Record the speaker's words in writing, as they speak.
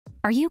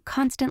Are you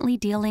constantly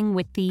dealing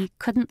with the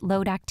couldn't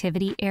load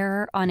activity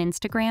error on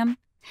Instagram?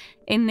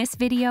 In this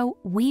video,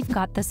 we've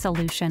got the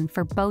solution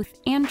for both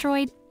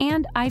Android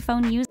and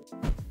iPhone users.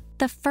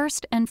 The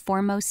first and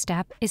foremost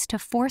step is to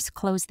force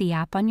close the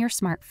app on your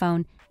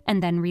smartphone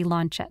and then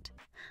relaunch it.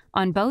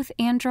 On both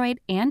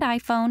Android and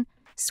iPhone,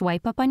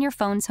 swipe up on your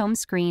phone's home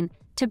screen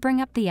to bring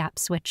up the app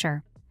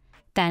switcher.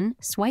 Then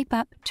swipe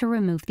up to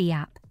remove the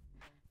app.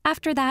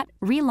 After that,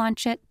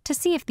 relaunch it to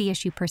see if the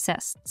issue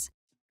persists.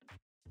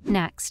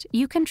 Next,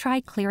 you can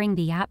try clearing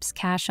the app's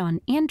cache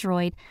on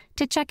Android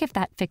to check if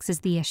that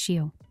fixes the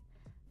issue.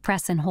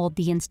 Press and hold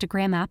the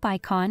Instagram app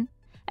icon,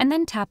 and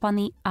then tap on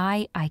the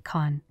eye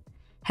icon.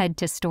 Head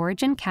to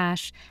Storage and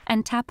Cache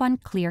and tap on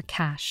Clear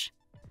Cache.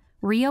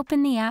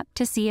 Reopen the app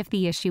to see if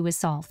the issue is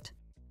solved.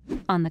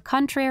 On the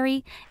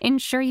contrary,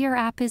 ensure your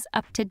app is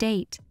up to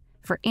date.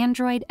 For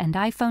Android and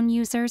iPhone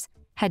users,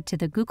 head to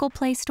the Google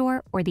Play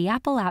Store or the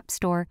Apple App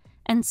Store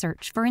and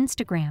search for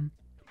Instagram.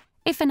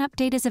 If an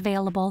update is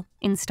available,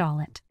 install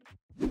it.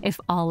 If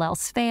all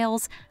else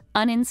fails,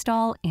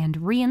 uninstall and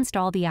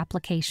reinstall the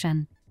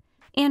application.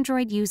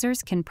 Android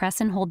users can press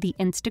and hold the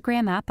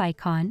Instagram app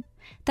icon,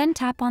 then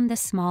tap on the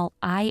small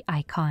eye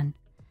icon.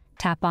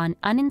 Tap on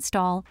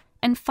Uninstall,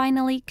 and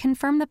finally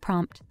confirm the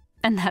prompt,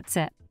 and that's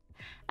it.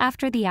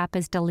 After the app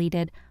is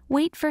deleted,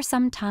 wait for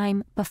some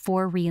time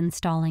before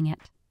reinstalling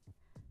it.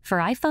 For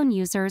iPhone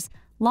users,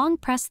 long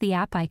press the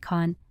app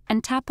icon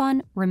and tap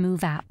on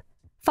Remove App,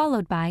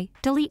 followed by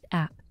Delete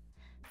App.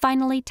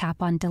 Finally,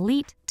 tap on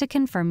Delete to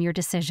confirm your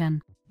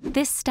decision.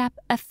 This step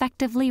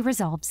effectively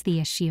resolves the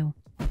issue.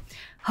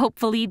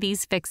 Hopefully,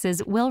 these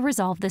fixes will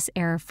resolve this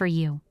error for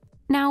you.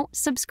 Now,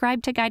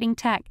 subscribe to Guiding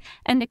Tech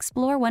and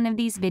explore one of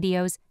these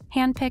videos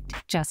handpicked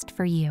just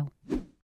for you.